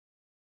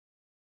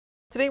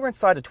Today we're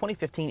inside a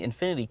 2015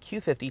 Infiniti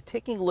Q50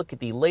 taking a look at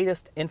the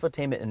latest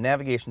infotainment and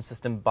navigation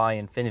system by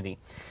Infiniti.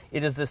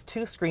 It is this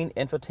two-screen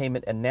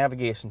infotainment and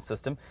navigation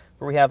system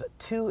where we have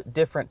two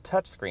different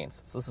touch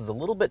screens. So this is a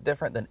little bit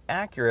different than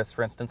Acura's,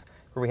 for instance,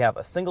 where we have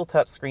a single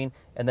touch screen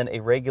and then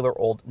a regular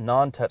old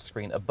non-touch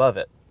screen above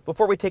it.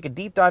 Before we take a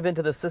deep dive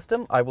into the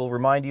system, I will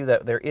remind you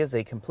that there is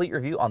a complete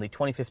review on the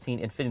 2015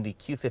 Infiniti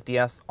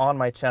Q50S on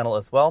my channel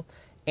as well.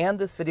 And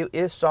this video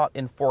is shot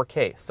in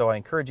 4K, so I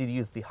encourage you to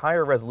use the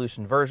higher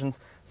resolution versions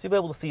so you'll be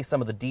able to see some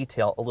of the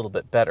detail a little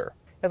bit better.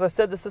 As I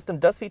said, the system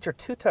does feature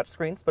two touch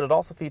screens, but it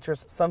also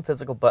features some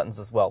physical buttons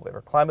as well. We have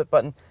our climate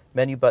button,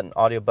 menu button,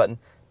 audio button,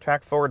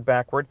 track forward,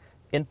 backward,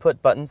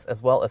 input buttons,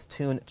 as well as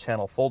tune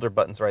channel folder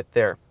buttons right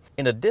there.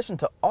 In addition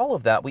to all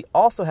of that, we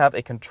also have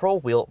a control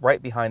wheel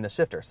right behind the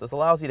shifter. So this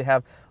allows you to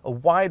have a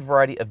wide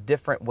variety of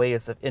different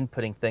ways of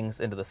inputting things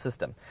into the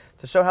system.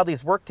 To show how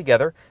these work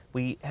together,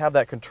 we have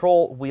that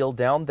control wheel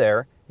down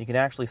there. You can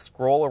actually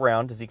scroll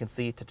around, as you can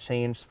see, to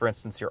change, for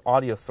instance, your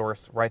audio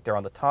source right there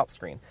on the top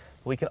screen.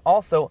 We can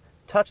also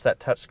touch that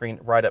touch screen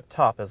right up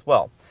top as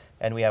well.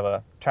 And we have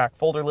a track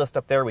folder list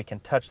up there. We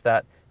can touch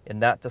that in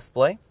that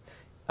display.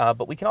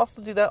 But we can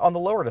also do that on the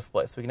lower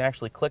display. So we can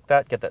actually click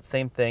that, get that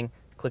same thing,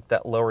 click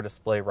that lower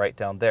display right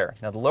down there.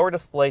 Now the lower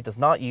display does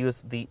not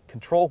use the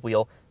control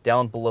wheel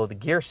down below the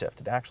gear shift.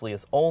 It actually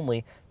is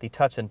only the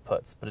touch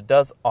inputs, but it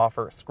does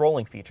offer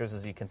scrolling features,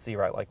 as you can see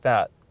right like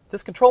that.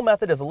 This control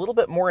method is a little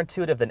bit more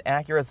intuitive than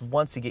Acura's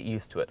once you get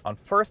used to it. On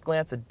first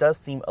glance, it does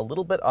seem a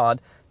little bit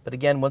odd, but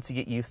again, once you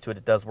get used to it,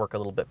 it does work a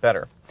little bit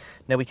better.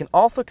 Now we can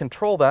also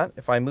control that,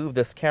 if I move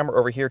this camera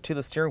over here to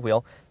the steering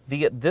wheel,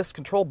 via this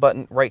control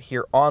button right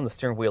here on the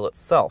steering wheel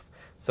itself.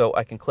 So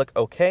I can click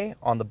OK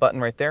on the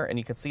button right there, and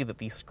you can see that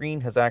the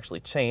screen has actually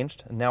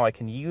changed. And now I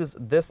can use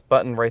this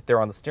button right there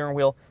on the steering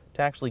wheel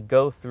to actually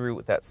go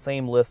through that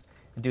same list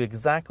and do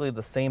exactly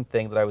the same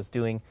thing that I was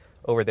doing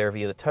over there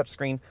via the touch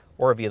screen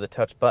or via the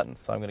touch button.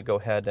 So I'm going to go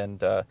ahead and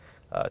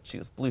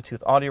choose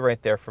Bluetooth audio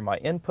right there for my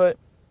input.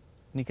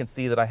 And you can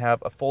see that I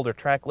have a folder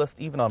track list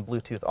even on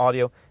Bluetooth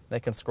audio, and I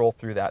can scroll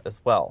through that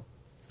as well.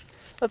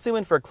 Let's zoom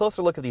in for a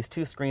closer look at these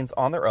two screens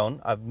on their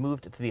own. I've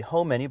moved to the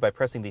home menu by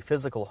pressing the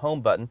physical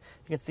home button.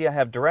 You can see I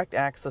have direct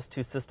access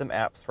to system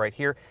apps right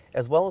here,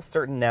 as well as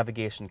certain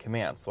navigation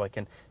commands. So I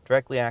can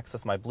directly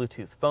access my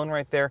Bluetooth phone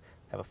right there,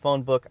 have a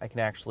phone book. I can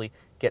actually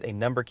get a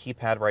number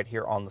keypad right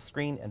here on the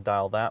screen and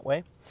dial that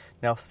way.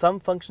 Now, some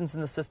functions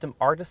in the system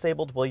are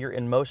disabled while you're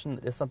in motion.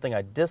 That is something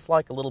I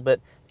dislike a little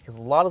bit because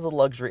a lot of the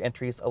luxury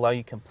entries allow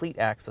you complete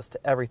access to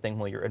everything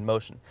while you're in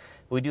motion.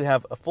 But we do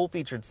have a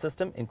full-featured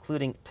system,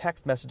 including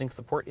text messaging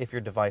support if your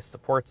device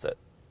supports it.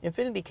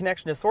 Infiniti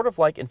Connection is sort of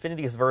like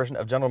Infiniti's version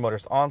of General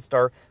Motors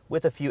OnStar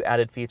with a few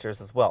added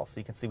features as well. So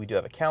you can see we do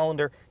have a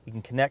calendar. You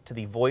can connect to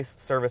the voice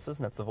services,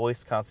 and that's the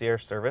voice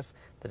concierge service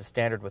that is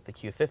standard with the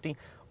Q50,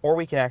 or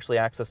we can actually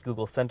access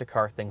Google Send to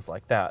Car, things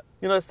like that.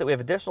 You'll notice that we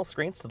have additional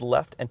screens to the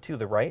left and to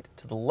the right.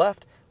 To the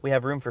left, we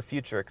have room for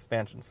future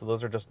expansion, so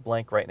those are just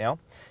blank right now.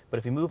 But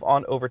if we move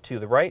on over to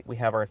the right, we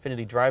have our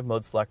Infiniti Drive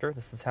Mode selector.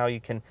 This is how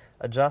you can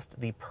adjust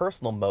the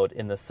personal mode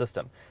in this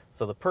system.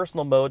 So the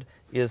personal mode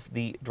is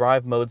the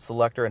drive mode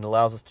selector and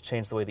allows us to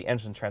change the way the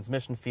engine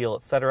transmission feel,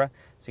 etc.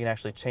 So you can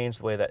actually change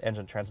the way that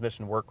engine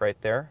transmission work right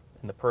there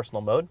in the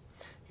personal mode.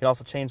 You can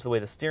also change the way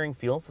the steering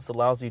feels. This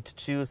allows you to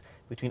choose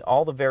between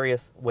all the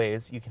various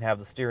ways you can have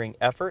the steering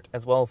effort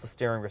as well as the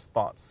steering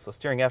response. So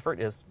steering effort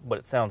is what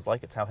it sounds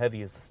like. It's how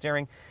heavy is the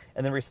steering.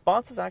 And then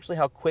response is actually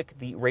how quick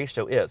the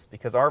ratio is.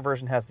 Because our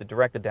version has the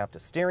direct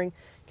adaptive steering,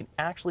 you can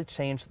actually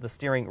change the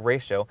steering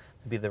ratio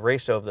to be the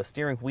ratio of the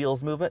steering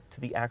wheel's movement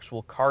to the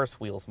actual car's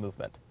wheel's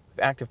movement.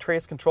 Active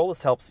trace control,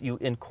 this helps you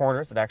in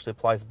corners. It actually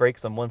applies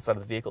brakes on one side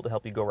of the vehicle to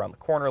help you go around the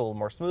corner a little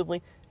more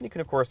smoothly, and you can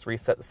of course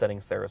reset the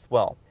settings there as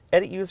well.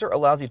 Edit User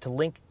allows you to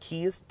link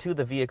keys to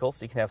the vehicle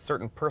so you can have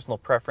certain personal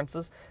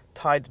preferences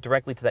tied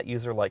directly to that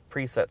user, like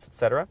presets,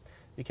 etc.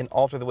 You can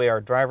alter the way our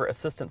driver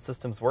assistance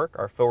systems work,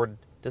 our forward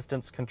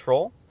distance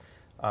control.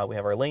 We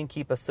have our lane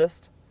keep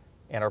assist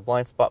and our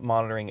blind spot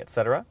monitoring,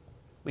 etc.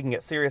 We can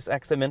get Sirius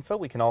XM info.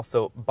 We can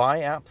also buy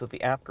apps with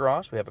the App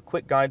Garage. We have a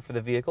quick guide for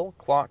the vehicle,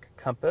 clock,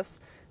 compass.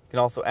 You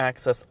can also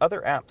access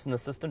other apps in the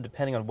system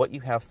depending on what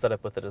you have set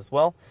up with it as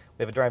well.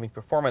 We have a driving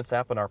performance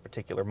app on our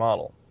particular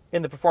model.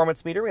 In the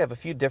performance meter, we have a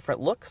few different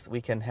looks.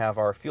 We can have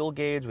our fuel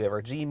gauge, we have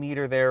our G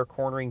meter there,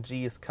 cornering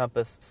Gs,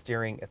 compass,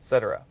 steering,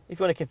 etc. If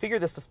you want to configure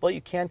this display,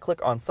 you can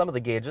click on some of the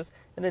gauges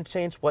and then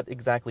change what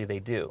exactly they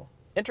do.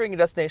 Entering a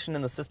destination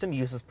in the system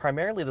uses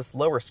primarily this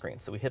lower screen.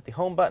 So we hit the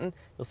home button,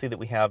 you'll see that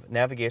we have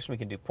navigation. We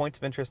can do points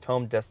of interest,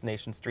 home,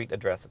 destination, street,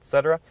 address,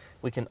 etc.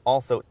 We can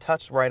also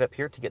touch right up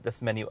here to get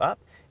this menu up.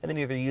 And then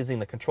either using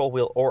the control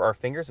wheel or our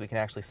fingers, we can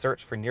actually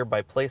search for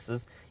nearby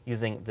places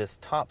using this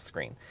top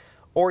screen.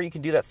 Or you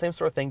can do that same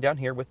sort of thing down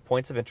here with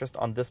points of interest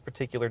on this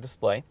particular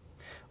display.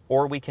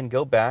 Or we can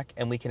go back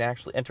and we can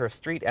actually enter a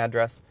street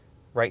address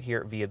right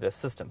here via this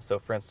system. So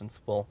for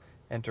instance, we'll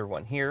enter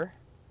one here.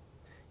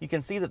 You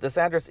can see that this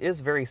address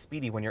is very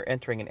speedy when you're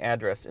entering an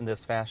address in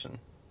this fashion.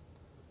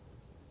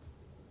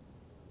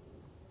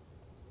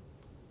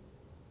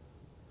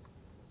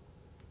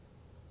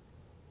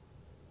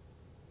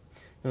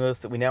 You'll notice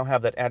that we now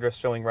have that address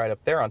showing right up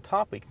there on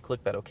top. We can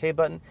click that OK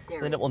button,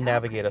 and then it will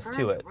navigate us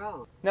to it.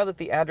 Now that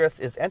the address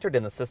is entered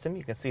in the system,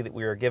 you can see that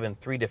we are given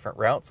 3 different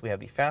routes. We have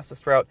the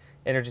fastest route,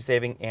 energy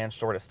saving, and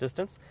shortest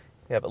distance.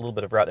 We have a little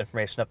bit of route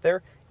information up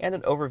there and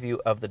an overview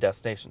of the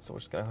destination. So we're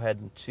just going to go ahead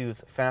and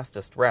choose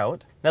fastest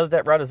route. Now that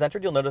that route is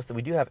entered, you'll notice that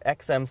we do have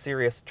XM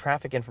Sirius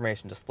traffic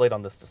information displayed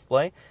on this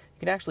display. You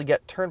can actually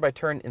get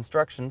turn-by-turn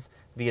instructions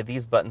via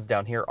these buttons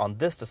down here on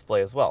this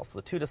display as well. So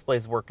the 2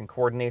 displays work in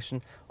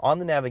coordination on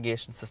the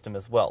navigation system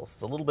as well. This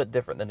is a little bit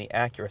different than the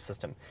Acura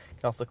system. You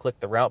can also click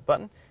the route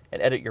button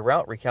and edit your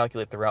route,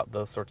 recalculate the route,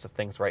 those sorts of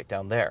things right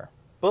down there.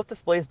 Both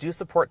displays do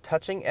support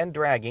touching and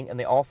dragging, and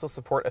they also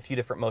support a few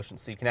different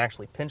motions, so you can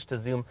actually pinch to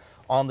zoom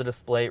on the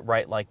display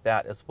right like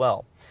that as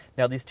well.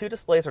 Now these 2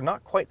 displays are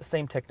not quite the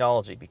same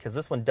technology because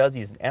this one does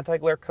use an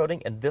anti-glare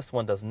coating and this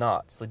one does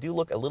not, so they do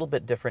look a little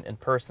bit different in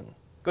person.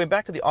 Going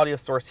back to the audio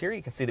source here,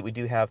 you can see that we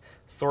do have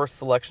source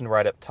selection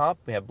right up top.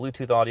 We have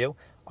Bluetooth audio,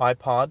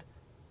 iPod,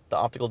 the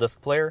optical disc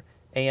player,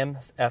 AM,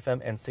 FM,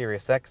 and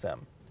Sirius XM.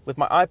 With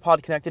my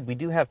iPod connected, we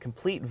do have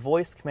complete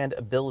voice command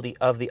ability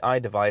of the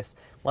iDevice,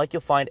 like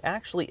you'll find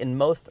actually in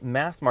most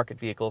mass market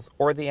vehicles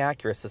or the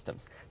Acura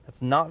systems.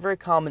 That's not very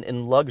common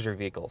in luxury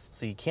vehicles,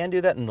 so you can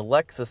do that in the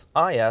Lexus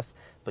IS,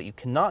 but you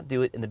cannot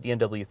do it in the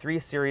BMW 3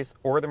 Series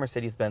or the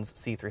Mercedes-Benz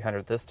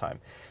C300 this time.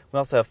 We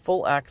also have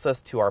full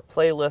access to our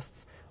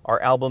playlists, our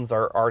albums,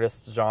 our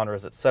artists,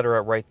 genres,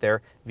 etc. right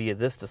there via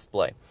this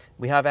display.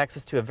 We have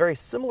access to a very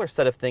similar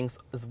set of things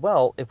as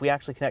well if we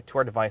actually connect to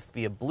our device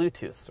via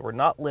Bluetooth, so we're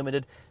not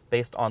limited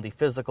based on the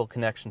physical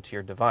connection to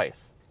your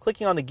device.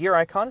 Clicking on the gear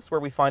icon is where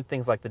we find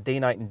things like the day,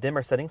 night, and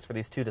dimmer settings for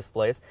these 2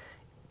 displays.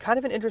 Kind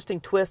of an interesting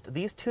twist,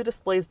 these 2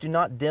 displays do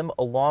not dim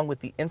along with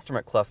the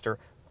instrument cluster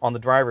on the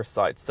driver's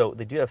side, so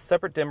they do have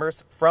separate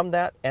dimmers from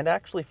that and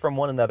actually from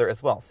one another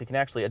as well. So you can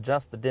actually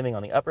adjust the dimming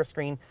on the upper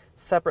screen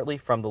separately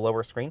from the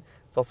lower screen.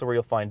 It's also where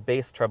you'll find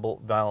bass,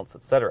 treble, valance,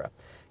 etc.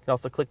 You can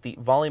also click the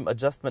volume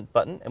adjustment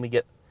button and we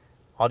get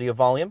audio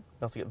volume.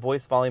 We also get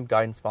voice volume,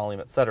 guidance volume,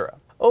 etc.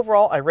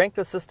 Overall, I rank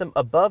the system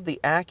above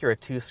the Acura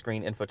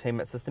 2-screen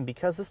infotainment system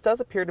because this does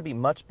appear to be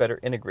much better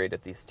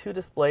integrated. These 2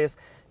 displays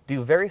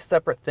do very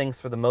separate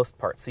things for the most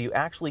part, so you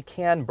actually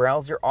can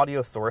browse your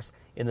audio source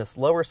in this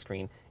lower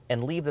screen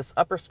and leave this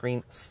upper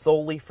screen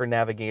solely for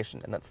navigation.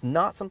 And that's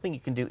not something you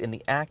can do in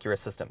the Acura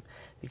system,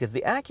 because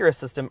the Acura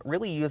system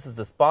really uses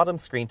this bottom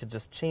screen to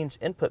just change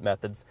input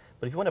methods,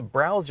 but if you want to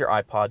browse your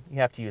iPod,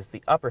 you have to use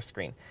the upper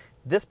screen.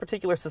 This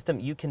particular system,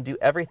 you can do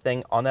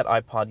everything on that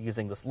iPod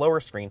using this lower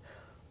screen,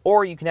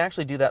 or you can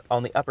actually do that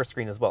on the upper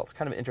screen as well. It's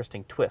kind of an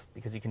interesting twist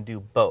because you can do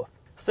both.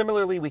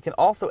 Similarly, we can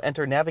also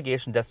enter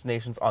navigation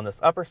destinations on this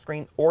upper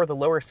screen or the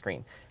lower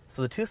screen.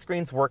 So the 2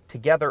 screens work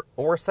together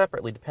or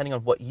separately depending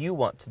on what you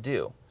want to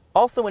do.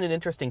 Also, in an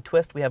interesting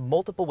twist, we have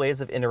multiple ways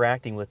of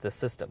interacting with this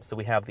system. So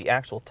we have the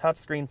actual touch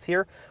screens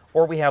here,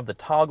 or we have the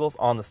toggles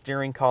on the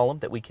steering column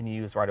that we can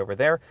use right over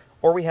there,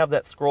 or we have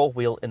that scroll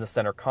wheel in the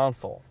center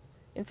console.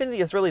 Infiniti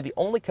is really the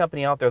only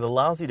company out there that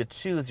allows you to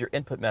choose your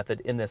input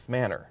method in this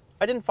manner.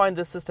 I didn't find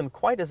this system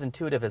quite as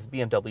intuitive as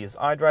BMW's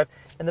iDrive,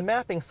 and the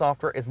mapping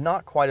software is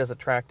not quite as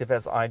attractive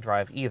as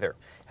iDrive either.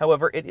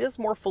 However, it is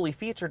more fully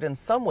featured in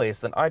some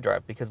ways than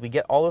iDrive because we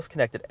get all those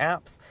connected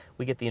apps,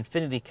 we get the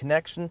Infiniti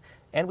connection,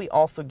 and we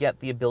also get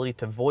the ability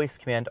to voice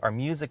command our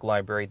music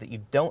library that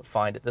you don't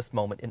find at this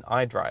moment in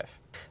iDrive.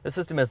 The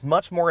system is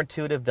much more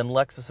intuitive than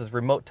Lexus's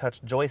remote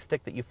touch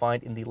joystick that you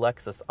find in the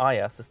Lexus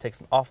IS. This takes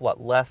an awful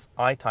lot less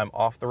eye time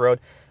off the road,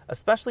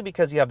 especially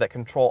because you have that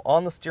control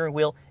on the steering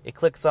wheel. It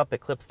clicks up, it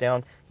clips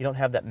down. You don't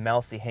have that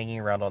mousy hanging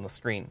around on the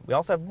screen. We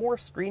also have more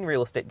screen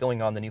real estate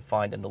going on than you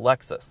find in the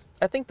Lexus.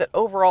 I think that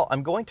overall,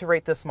 I'm going to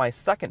rate this my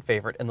second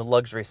favorite in the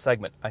luxury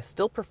segment. I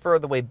still prefer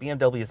the way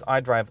BMW's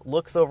iDrive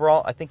looks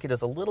overall. I think it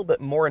is a little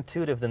bit more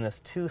intuitive than this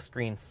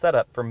 2-screen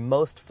setup for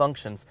most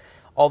functions,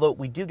 although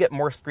we do get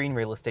more screen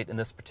real estate in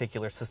this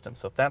particular system.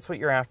 So if that's what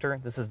you're after,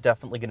 this is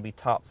definitely going to be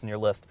tops in your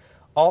list.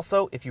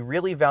 Also, if you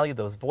really value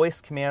those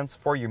voice commands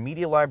for your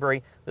media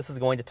library, this is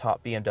going to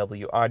top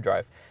BMW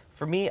iDrive.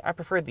 For me, I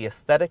prefer the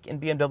aesthetic in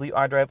BMW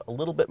iDrive a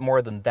little bit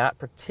more than that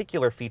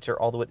particular feature,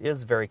 although it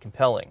is very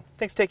compelling.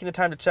 Thanks for taking the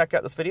time to check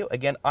out this video.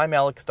 Again, I'm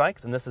Alex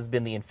Dykes, and this has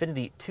been the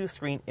Infiniti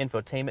 2-screen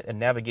infotainment and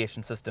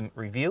navigation system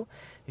review.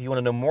 If you want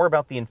to know more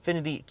about the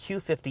Infiniti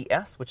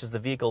Q50S, which is the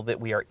vehicle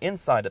that we are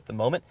inside at the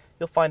moment,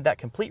 you'll find that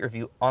complete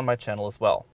review on my channel as well.